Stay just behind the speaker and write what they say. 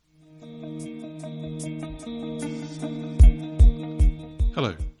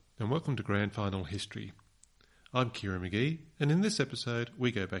Hello, and welcome to Grand Final History. I'm Kieran McGee, and in this episode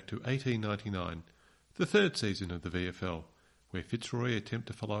we go back to 1899, the third season of the VFL, where Fitzroy attempt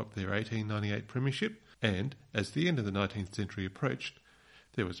to follow up their 1898 premiership, and as the end of the 19th century approached,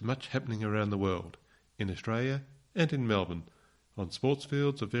 there was much happening around the world, in Australia and in Melbourne, on sports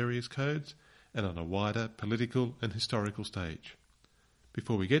fields of various codes, and on a wider political and historical stage.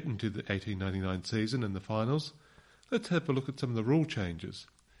 Before we get into the 1899 season and the finals, let's have a look at some of the rule changes.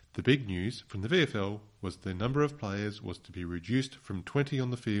 The big news from the VFL was the number of players was to be reduced from 20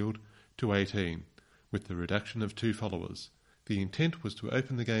 on the field to 18, with the reduction of 2 followers. The intent was to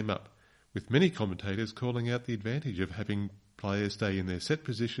open the game up, with many commentators calling out the advantage of having players stay in their set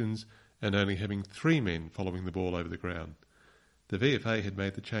positions and only having 3 men following the ball over the ground. The VFA had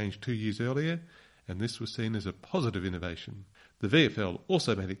made the change 2 years earlier, and this was seen as a positive innovation. The VFL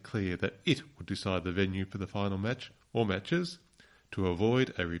also made it clear that it would decide the venue for the final match or matches to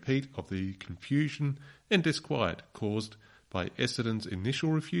avoid a repeat of the confusion and disquiet caused by Essendon's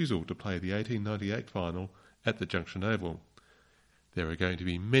initial refusal to play the 1898 final at the Junction Oval. There are going to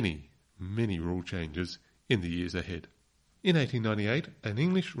be many rule changes in the years ahead. In 1898, an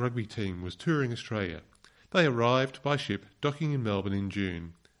English rugby team was touring Australia. They arrived by ship, docking in Melbourne in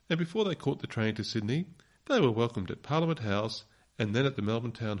June, and before they caught the train to Sydney, they were welcomed at Parliament House and then at the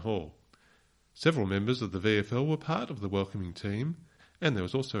Melbourne Town Hall. Several members of the VFL were part of the welcoming team, and there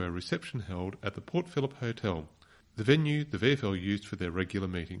was also a reception held at the Port Phillip Hotel, the venue the VFL used for their regular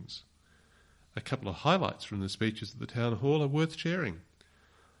meetings. A couple of highlights from the speeches at the Town Hall are worth sharing.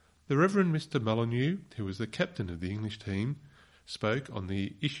 The Reverend Mr. Molyneux, who was the captain of the English team, spoke on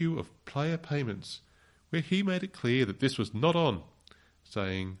the issue of player payments, where he made it clear that this was not on,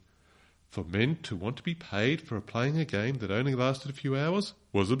 saying, "For men to want to be paid for playing a game that only lasted a few hours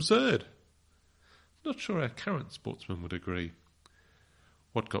was absurd." Not sure our current sportsmen would agree.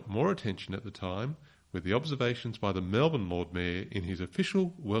 What got more attention at the time were the observations by the Melbourne Lord Mayor in his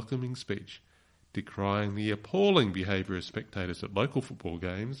official welcoming speech, decrying the appalling behaviour of spectators at local football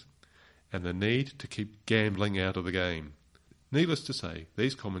games and the need to keep gambling out of the game. Needless to say,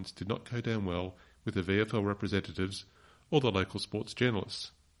 these comments did not go down well with the VFL representatives or the local sports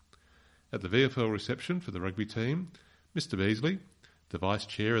journalists. At the VFL reception for the rugby team, Mr. Beasley, the Vice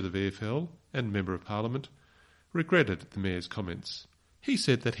Chair of the VFL and Member of Parliament, regretted the Mayor's comments. He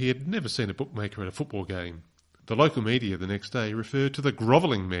said that he had never seen a bookmaker at a football game. The local media the next day referred to the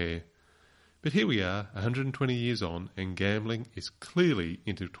grovelling Mayor. But here we are, 120 years on, and gambling is clearly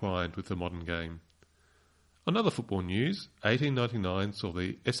intertwined with the modern game. On other football news, 1899 saw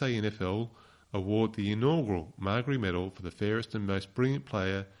the SANFL award the inaugural Margery Medal for the fairest and most brilliant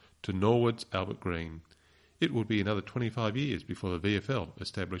player to Norwood's Albert Green. It would be another 25 years before the VFL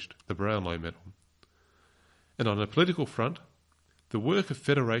established the Brownlow Medal. And on a political front, the work of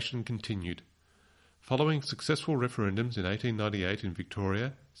federation continued. Following successful referendums in 1898 in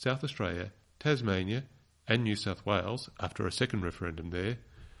Victoria, South Australia, Tasmania and New South Wales, after a second referendum there,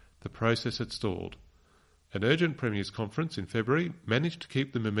 the process had stalled. An urgent Premiers' Conference in February managed to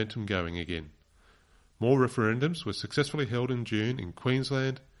keep the momentum going again. More referendums were successfully held in June in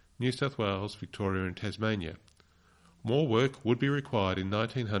Queensland, New South Wales, Victoria and Tasmania. More work would be required in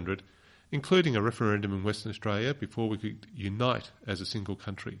 1900, including a referendum in Western Australia before we could unite as a single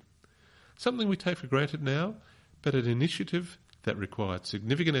country. Something we take for granted now, but an initiative that required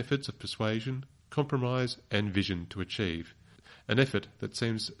significant efforts of persuasion, compromise and vision to achieve. An effort that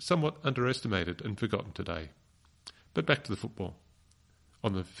seems somewhat underestimated and forgotten today. But back to the football.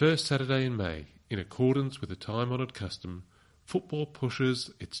 On the first Saturday in May, in accordance with a time-honoured custom, football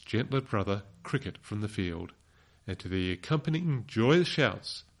pushes its gentler brother, cricket, from the field, and to the accompanying joyous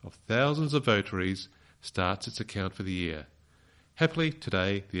shouts of thousands of votaries starts its account for the year. Happily,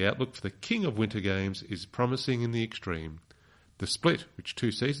 today, the outlook for the king of winter games is promising in the extreme. The split, which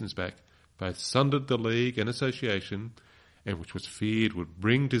 2 seasons back both sundered the league and association, and which was feared would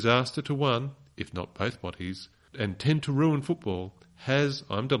bring disaster to one, if not both bodies, and tend to ruin football, has,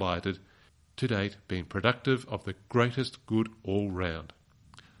 I'm delighted, to date been productive of the greatest good all round.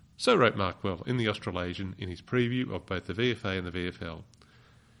 So wrote Mark Well in the Australasian in his preview of both the VFA and the VFL.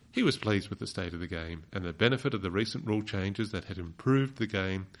 He was pleased with the state of the game and the benefit of the recent rule changes that had improved the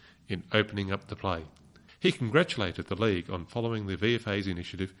game in opening up the play. He congratulated the league on following the VFA's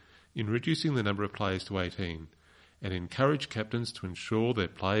initiative in reducing the number of players to 18 and encouraged captains to ensure their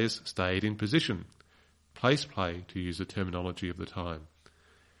players stayed in position. Place play, to use the terminology of the time.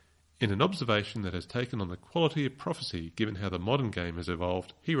 In an observation that has taken on the quality of prophecy given how the modern game has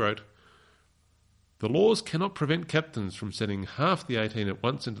evolved, he wrote, "The laws cannot prevent captains from sending half the 18 at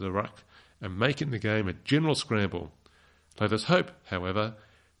once into the ruck and making the game a general scramble. Let us hope, however,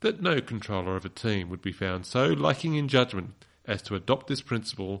 that no controller of a team would be found so lacking in judgment as to adopt this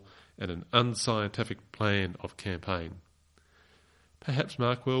principle and an unscientific plan of campaign. Perhaps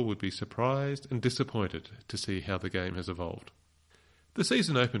Markwell would be surprised and disappointed to see how the game has evolved. The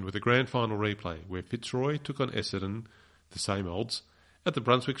season opened with a grand final replay where Fitzroy took on Essendon, the same odds, at the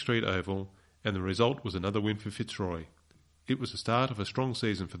Brunswick Street Oval, and the result was another win for Fitzroy. It was the start of a strong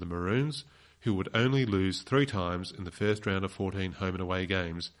season for the Maroons, who would only lose 3 times in the first round of 14 home and away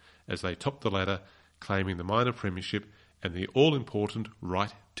games, as they topped the ladder, claiming the minor premiership and the all-important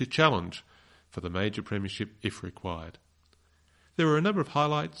right to challenge for the major premiership if required. There were a number of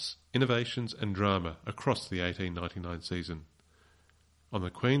highlights, innovations and drama across the 1899 season. On the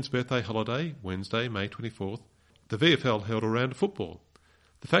Queen's birthday holiday, Wednesday, May 24th, the VFL held a round of football.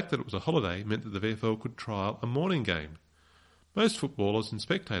 The fact that it was a holiday meant that the VFL could trial a morning game. Most footballers and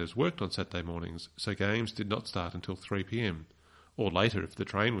spectators worked on Saturday mornings, so games did not start until 3 p.m, or later if the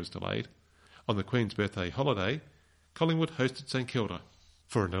train was delayed. On the Queen's birthday holiday, Collingwood hosted St Kilda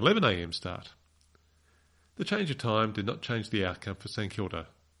for an 11 a.m. start. The change of time did not change the outcome for St Kilda.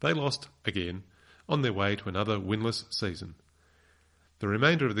 They lost, again, on their way to another winless season. The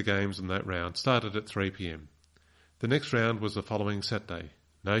remainder of the games in that round started at 3 p.m. The next round was the following Saturday.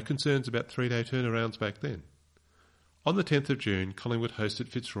 No concerns about 3-day turnarounds back then. On the 10th of June, Collingwood hosted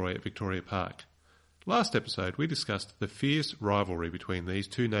Fitzroy at Victoria Park. Last episode, we discussed the fierce rivalry between these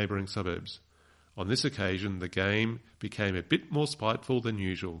two neighbouring suburbs. On this occasion, the game became a bit more spiteful than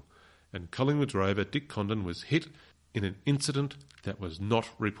usual, and Collingwood's rover Dick Condon was hit in an incident that was not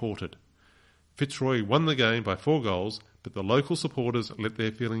reported. Fitzroy won the game by 4 goals, but the local supporters let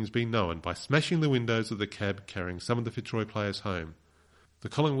their feelings be known by smashing the windows of the cab carrying some of the Fitzroy players home. The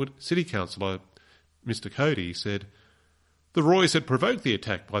Collingwood City Councillor, Mr Cody, said, "The Roys had provoked the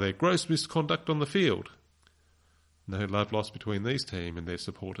attack by their gross misconduct on the field." No love lost between these team and their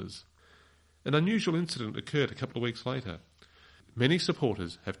supporters. An unusual incident occurred a couple of weeks later. Many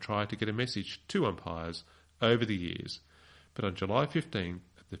supporters have tried to get a message to umpires over the years, but on July 15,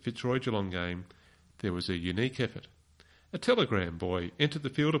 at the Fitzroy-Geelong game, there was a unique effort. A telegram boy entered the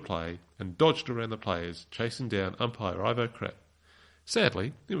field of play and dodged around the players, chasing down umpire Ivo Kratt.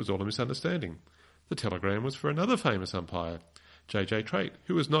 Sadly, it was all a misunderstanding. The telegram was for another famous umpire, J.J. Trait,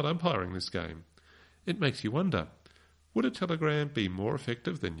 who was not umpiring this game. It makes you wonder, would a telegram be more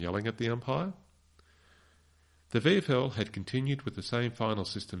effective than yelling at the umpire? The VFL had continued with the same final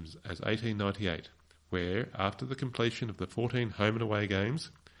systems as 1898, where, after the completion of the 14 home and away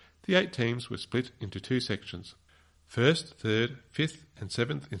games, the 8 teams were split into 2 sections. 1st, 3rd, 5th and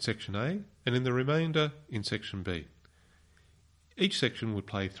 7th in Section A, and in the remainder in Section B. Each section would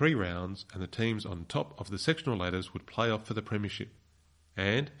play 3 rounds, and the teams on top of the sectional ladders would play off for the premiership.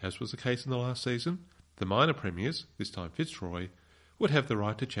 And, as was the case in the last season, the minor premiers, this time Fitzroy, would have the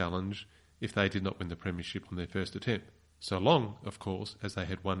right to challenge if they did not win the premiership on their first attempt, so long, of course, as they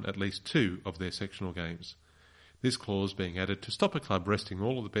had won at least 2 of their sectional games. This clause being added to stop a club resting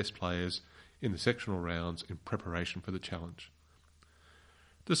all of the best players in the sectional rounds in preparation for the challenge.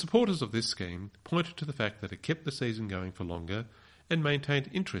 The supporters of this scheme pointed to the fact that it kept the season going for longer and maintained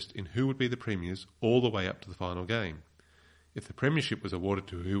interest in who would be the premiers all the way up to the final game. If the premiership was awarded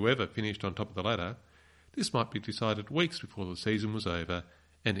to whoever finished on top of the ladder, this might be decided weeks before the season was over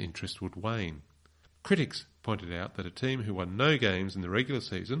and interest would wane. Critics pointed out that a team who won no games in the regular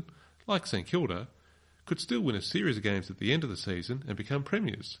season, like St Kilda, could still win a series of games at the end of the season and become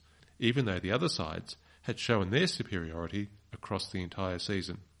premiers, even though the other sides had shown their superiority across the entire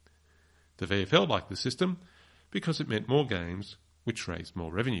season. The VFL liked the system because it meant more games, which raised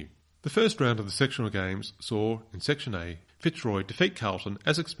more revenue. The first round of the sectional games saw, in Section A, Fitzroy defeat Carlton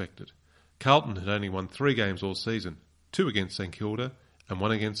as expected. Carlton had only won 3 games all season, 2 against St Kilda and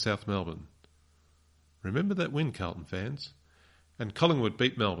 1 against South Melbourne. Remember that win, Carlton fans? And Collingwood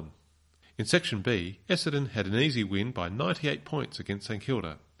beat Melbourne. In Section B, Essendon had an easy win by 98 points against St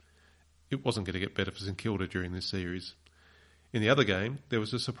Kilda. It wasn't going to get better for St Kilda during this series. In the other game, there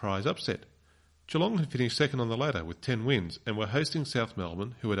was a surprise upset. Geelong had finished second on the ladder with 10 wins and were hosting South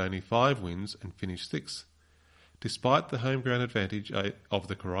Melbourne, who had only 5 wins and finished 6th. Despite the home ground advantage of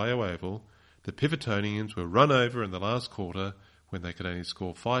the Corio Oval, the Pivotonians were run over in the last quarter when they could only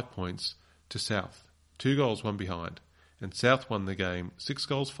score 5 points to South, 2 goals one behind, and South won the game 6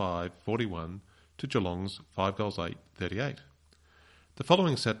 goals 5, 41 to Geelong's 5 goals 8, 38. The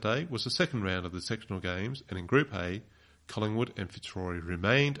following Saturday was the second round of the sectional games, and in Group A, Collingwood and Fitzroy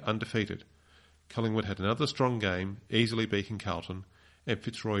remained undefeated. Collingwood had another strong game, easily beating Carlton, and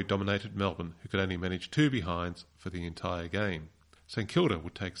Fitzroy dominated Melbourne, who could only manage 2 behinds for the entire game. St Kilda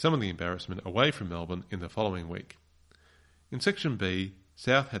would take some of the embarrassment away from Melbourne in the following week. In Section B,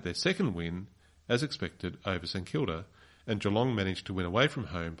 South had their second win, as expected, over St Kilda, and Geelong managed to win away from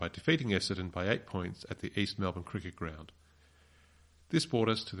home by defeating Essendon by 8 points at the East Melbourne Cricket Ground. This brought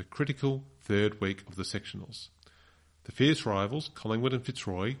us to the critical third week of the sectionals. The fierce rivals, Collingwood and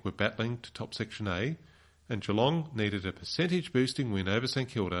Fitzroy, were battling to top Section A, and Geelong needed a percentage-boosting win over St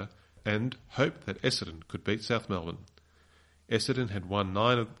Kilda and hoped that Essendon could beat South Melbourne. Essendon had won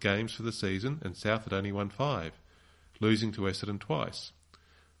 9 games for the season and South had only won 5, losing to Essendon twice.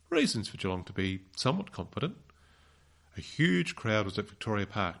 Reasons for Geelong to be somewhat confident. A huge crowd was at Victoria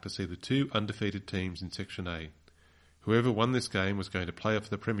Park to see the two undefeated teams in Section A. Whoever won this game was going to play off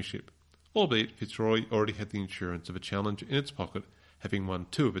the premiership, albeit Fitzroy already had the insurance of a challenge in its pocket, having won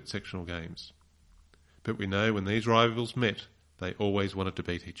 2 of its sectional games. But we know when these rivals met, they always wanted to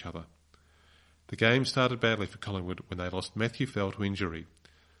beat each other. The game started badly for Collingwood when they lost Matthew Fell to injury.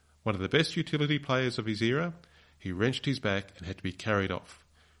 One of the best utility players of his era, he wrenched his back and had to be carried off.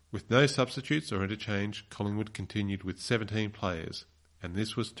 With no substitutes or interchange, Collingwood continued with 17 players, and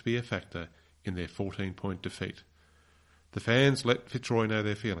this was to be a factor in their 14-point defeat. The fans let Fitzroy know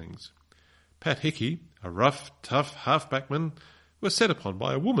their feelings. Pat Hickey, a rough, tough half-backman, was set upon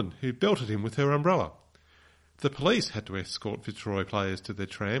by a woman who belted him with her umbrella. The police had to escort Fitzroy players to their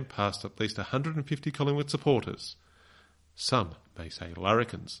tram past at least 150 Collingwood supporters. Some may say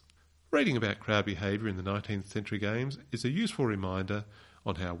larrikins. Reading about crowd behaviour in the 19th century games is a useful reminder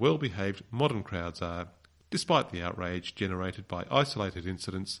on how well-behaved modern crowds are, despite the outrage generated by isolated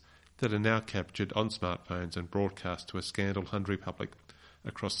incidents that are now captured on smartphones and broadcast to a scandal-hungry public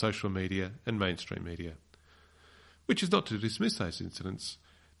across social media and mainstream media. Which is not to dismiss those incidents,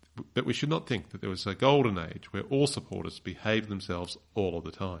 but we should not think that there was a golden age where all supporters behaved themselves all of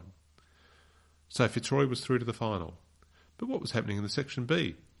the time. So Fitzroy was through to the final. But what was happening in the Section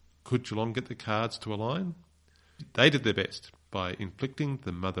B? Could Geelong get the cards to align? They did their best by inflicting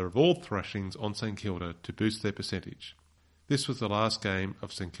the mother of all thrashings on St Kilda to boost their percentage. This was the last game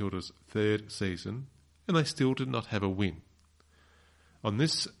of St Kilda's third season, and they still did not have a win. On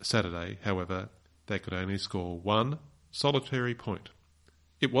this Saturday, however, they could only score 1 solitary point.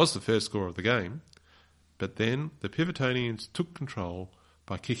 It was the first score of the game, but then the Pivotonians took control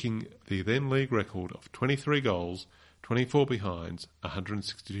by kicking the then league record of 23 goals, 24 behinds,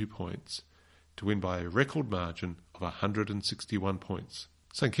 162 points, to win by a record margin of 161 points.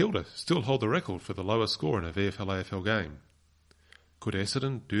 St Kilda still hold the record for the lowest score in a VFL-AFL game. Could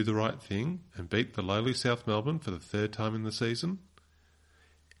Essendon do the right thing and beat the lowly South Melbourne for the third time in the season?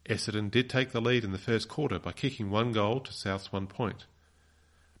 Essendon did take the lead in the first quarter by kicking 1 goal to South's 1 point.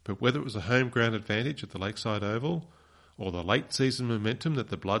 But whether it was a home ground advantage at the Lakeside Oval or the late season momentum that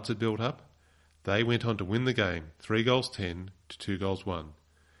the Bloods had built up, they went on to win the game 3 goals 10 to 2 goals 1.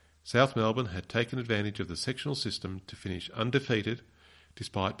 South Melbourne had taken advantage of the sectional system to finish undefeated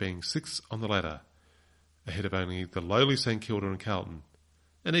despite being 6th on the ladder, ahead of only the lowly St Kilda and Carlton,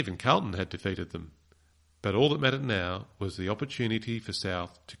 and even Carlton had defeated them. But all that mattered now was the opportunity for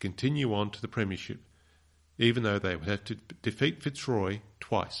South to continue on to the premiership, even though they would have to defeat Fitzroy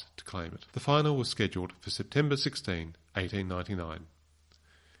twice to claim it. The final was scheduled for September 16, 1899.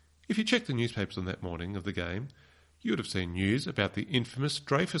 If you checked the newspapers on that morning of the game, you would have seen news about the infamous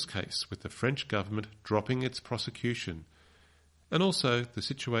Dreyfus case with the French government dropping its prosecution, and also the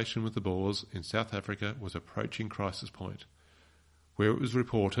situation with the Boers in South Africa was approaching crisis point, where it was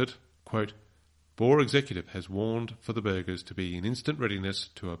reported, quote, Boer executive has warned for the burghers to be in instant readiness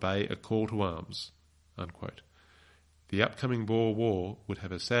to obey a call to arms, unquote. The upcoming Boer War would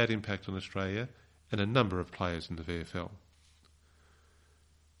have a sad impact on Australia and a number of players in the VFL.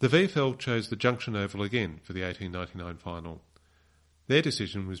 The VFL chose the Junction Oval again for the 1899 final. Their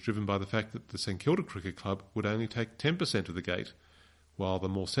decision was driven by the fact that the St Kilda Cricket Club would only take 10% of the gate, while the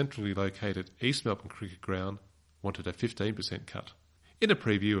more centrally located East Melbourne Cricket Ground wanted a 15% cut. In a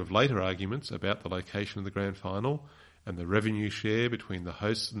preview of later arguments about the location of the grand final and the revenue share between the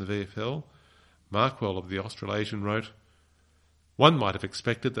hosts and the VFL, Markwell of the Australasian wrote, "One might have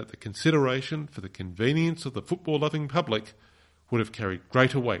expected that the consideration for the convenience of the football-loving public would have carried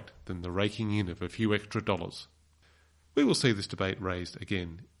greater weight than the raking in of a few extra dollars." We will see this debate raised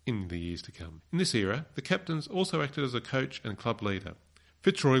again in the years to come. In this era, the captains also acted as a coach and club leader.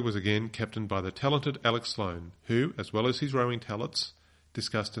 Fitzroy was again captained by the talented Alex Sloane, who, as well as his rowing talents,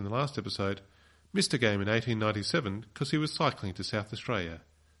 discussed in the last episode, missed a game in 1897 because he was cycling to South Australia.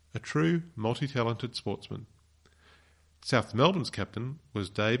 A true, multi-talented sportsman. South Melbourne's captain was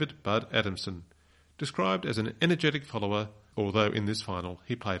David Bud Adamson, described as an energetic follower, although in this final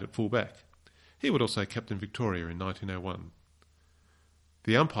he played at full back. He would also captain Victoria in 1901.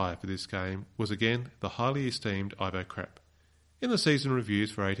 The umpire for this game was again the highly esteemed Ivo Krapp. In the season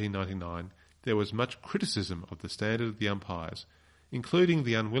reviews for 1899, there was much criticism of the standard of the umpires, including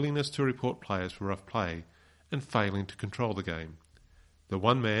the unwillingness to report players for rough play and failing to control the game. The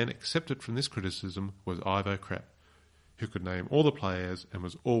one man accepted from this criticism was Ivo Krapp, who could name all the players and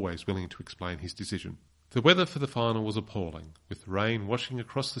was always willing to explain his decision. The weather for the final was appalling, with rain washing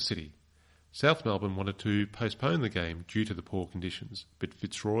across the city. South Melbourne wanted to postpone the game due to the poor conditions, but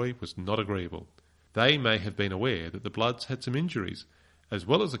Fitzroy was not agreeable. They may have been aware that the Bloods had some injuries, as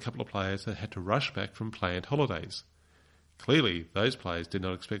well as a couple of players that had to rush back from planned holidays. Clearly, those players did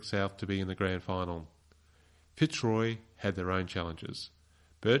not expect South to be in the grand final. Fitzroy had their own challenges.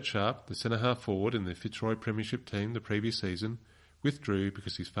 Bert Sharp, the centre-half forward in the Fitzroy Premiership team the previous season, withdrew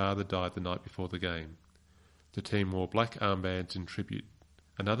because his father died the night before the game. The team wore black armbands in tribute.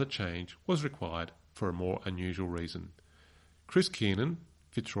 Another change was required for a more unusual reason. Chris Kiernan,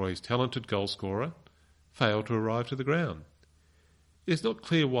 Fitzroy's talented goalscorer, failed to arrive to the ground. It is not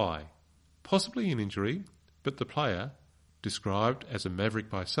clear why. Possibly an injury, but the player, described as a maverick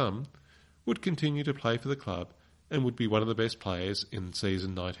by some, would continue to play for the club and would be one of the best players in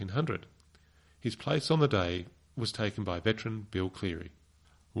season 1900. His place on the day was taken by veteran Bill Cleary.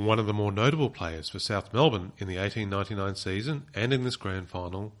 One of the more notable players for South Melbourne in the 1899 season and in this grand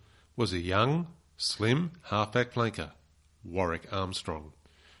final was a young, slim halfback flanker, Warwick Armstrong,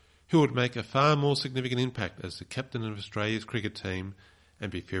 who would make a far more significant impact as the captain of Australia's cricket team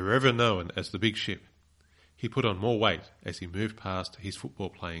and be forever known as the Big Ship. He put on more weight as he moved past his football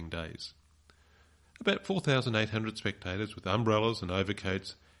playing days. About 4,800 spectators with umbrellas and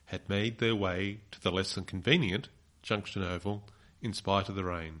overcoats had made their way to the less than convenient Junction Oval in spite of the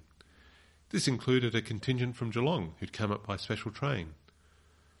rain. This included a contingent from Geelong who'd come up by special train.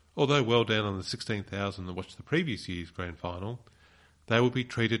 Although well down on the 16,000 that watched the previous year's grand final, they would be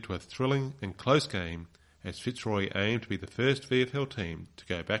treated to a thrilling and close game as Fitzroy aimed to be the first VFL team to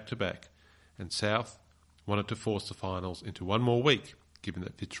go back-to-back, and South wanted to force the finals into one more week, given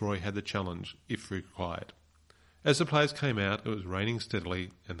that Fitzroy had the challenge if required. As the players came out, it was raining steadily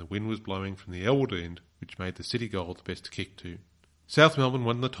and the wind was blowing from the elwood end, which made the city goal the best to kick to. South Melbourne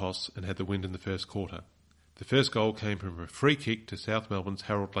won the toss and had the wind in the first quarter. The first goal came from a free kick to South Melbourne's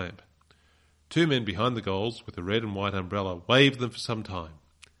Harold Lamp. Two men behind the goals with a red and white umbrella waved them for some time.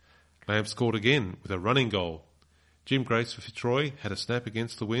 Lamp scored again with a running goal. Jim Grace for Fitzroy had a snap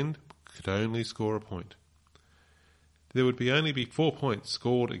against the wind, but could only score a point. There would only be 4 points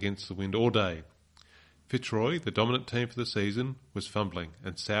scored against the wind all day. Fitzroy, the dominant team for the season, was fumbling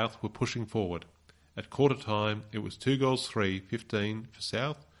and South were pushing forward. At quarter time, it was 2-3-15 for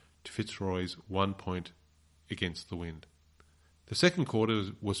South to Fitzroy's 1 point against the wind. The second quarter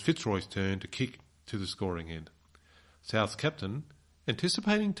was Fitzroy's turn to kick to the scoring end. South's captain,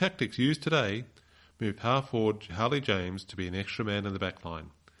 anticipating tactics used today, moved half-forward Harley James to be an extra man in the back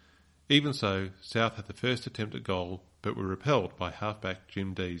line. Even so, South had the first attempt at goal, but were repelled by halfback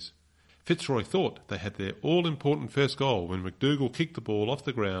Jim Dees. Fitzroy thought they had their all-important first goal when McDougall kicked the ball off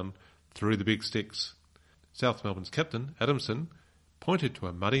the ground through the big sticks. South Melbourne's captain, Adamson, pointed to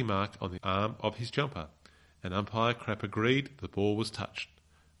a muddy mark on the arm of his jumper, and umpire Krapp agreed the ball was touched.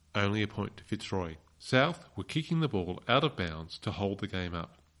 Only a point to Fitzroy. South were kicking the ball out of bounds to hold the game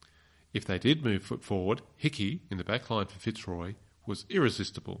up. If they did move foot forward, Hickey, in the back line for Fitzroy, was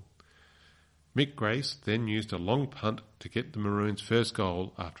irresistible. Mick Grace then used a long punt to get the Maroons' first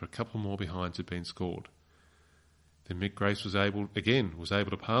goal after a couple more behinds had been scored. Then Mick Grace was able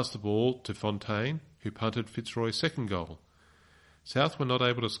to pass the ball to Fontaine, who punted Fitzroy's second goal. South were not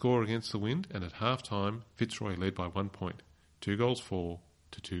able to score against the wind, and at half-time, Fitzroy led by 1 point, 2-4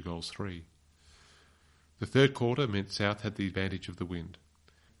 to 2-3. The third quarter meant South had the advantage of the wind.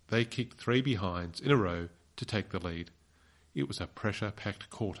 They kicked 3 behinds in a row to take the lead. It was a pressure-packed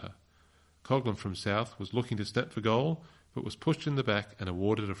quarter. Coghlan from South was looking to snap for goal, but was pushed in the back and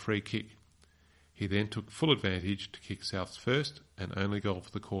awarded a free kick. He then took full advantage to kick South's first and only goal for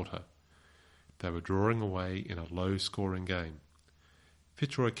the quarter. They were drawing away in a low-scoring game.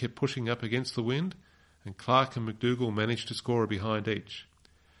 Fitzroy kept pushing up against the wind, and Clark and McDougall managed to score a behind each.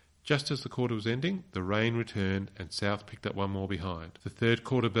 Just as the quarter was ending, the rain returned and South picked up one more behind. The third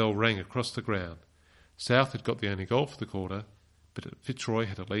quarter bell rang across the ground. South had got the only goal for the quarter, but Fitzroy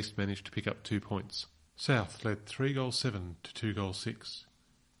had at least managed to pick up 2 points. South led 3-7 to 2-6.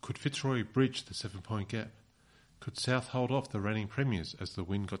 Could Fitzroy bridge the 7-point gap? Could South hold off the reigning premiers as the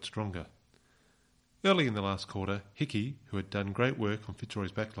wind got stronger? Early in the last quarter, Hickey, who had done great work on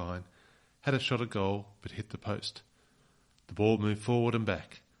Fitzroy's back line, had a shot at goal but hit the post. The ball moved forward and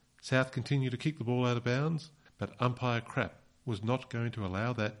back. South continued to kick the ball out of bounds, but umpire Krapp was not going to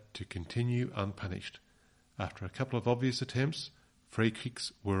allow that to continue unpunished. After a couple of obvious attempts, free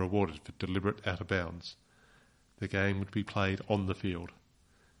kicks were awarded for deliberate out of bounds. The game would be played on the field.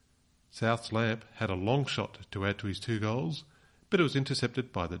 South's Lamp had a long shot to add to his 2 goals, but it was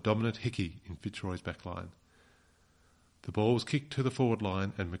intercepted by the dominant Hickey in Fitzroy's backline. The ball was kicked to the forward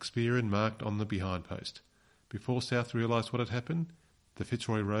line and McSpearin marked on the behind post. Before South realised what had happened, the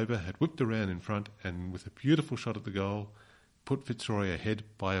Fitzroy Rover had whipped around in front and, with a beautiful shot at the goal, put Fitzroy ahead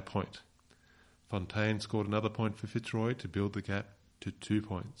by a point. Fontaine scored another point for Fitzroy to build the gap to 2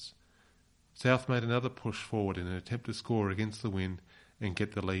 points. South made another push forward in an attempt to score against the wind and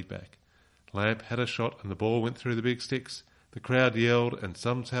get the lead back. Lamp had a shot and the ball went through the big sticks. The crowd yelled and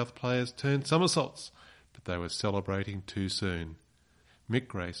some South players turned somersaults, but they were celebrating too soon. Mick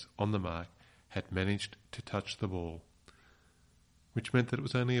Grace, on the mark, had managed to touch the ball, which meant that it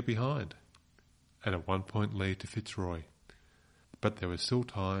was only a behind and a 1-point lead to Fitzroy. But there was still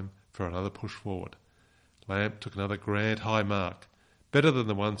time for another push forward. Lamp took another grand high mark, better than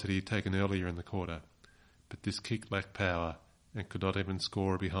the ones that he had taken earlier in the quarter, but this kick lacked power and could not even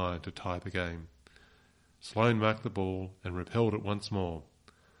score a behind to tie the game. Sloane marked the ball and repelled it once more.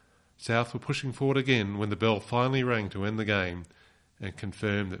 South were pushing forward again when the bell finally rang to end the game and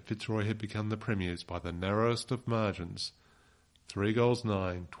confirmed that Fitzroy had become the premiers by the narrowest of margins, 3 goals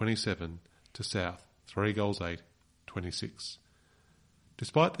 9-27 to South 3 goals 8-26.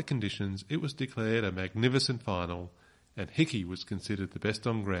 Despite the conditions, it was declared a magnificent final and Hickey was considered the best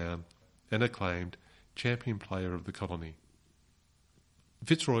on ground and acclaimed champion player of the colony.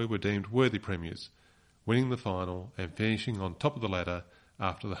 Fitzroy were deemed worthy premiers, winning the final and finishing on top of the ladder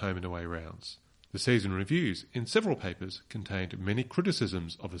after the home and away rounds. The season reviews in several papers contained many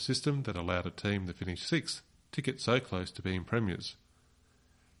criticisms of a system that allowed a team that finished 6th to get so close to being premiers.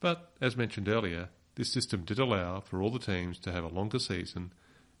 But, as mentioned earlier, this system did allow for all the teams to have a longer season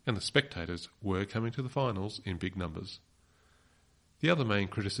and the spectators were coming to the finals in big numbers. The other main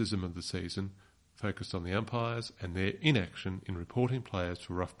criticism of the season focused on the umpires and their inaction in reporting players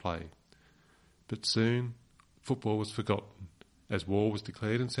for rough play. But soon, football was forgotten as war was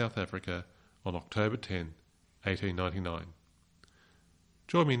declared in South Africa on October 10, 1899.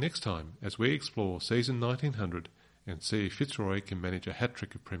 Join me next time as we explore season 1900 and see if Fitzroy can manage a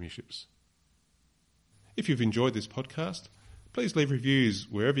hat-trick of premierships. If you've enjoyed this podcast, please leave reviews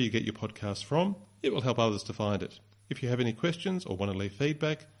wherever you get your podcasts from. It will help others to find it. If you have any questions or want to leave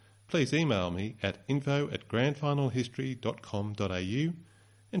feedback, please email me at info@grandfinalhistory.com.au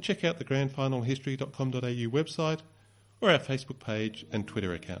and check out the grandfinalhistory.com.au website or our Facebook page and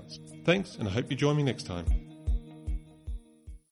Twitter accounts. Thanks, and I hope you join me next time.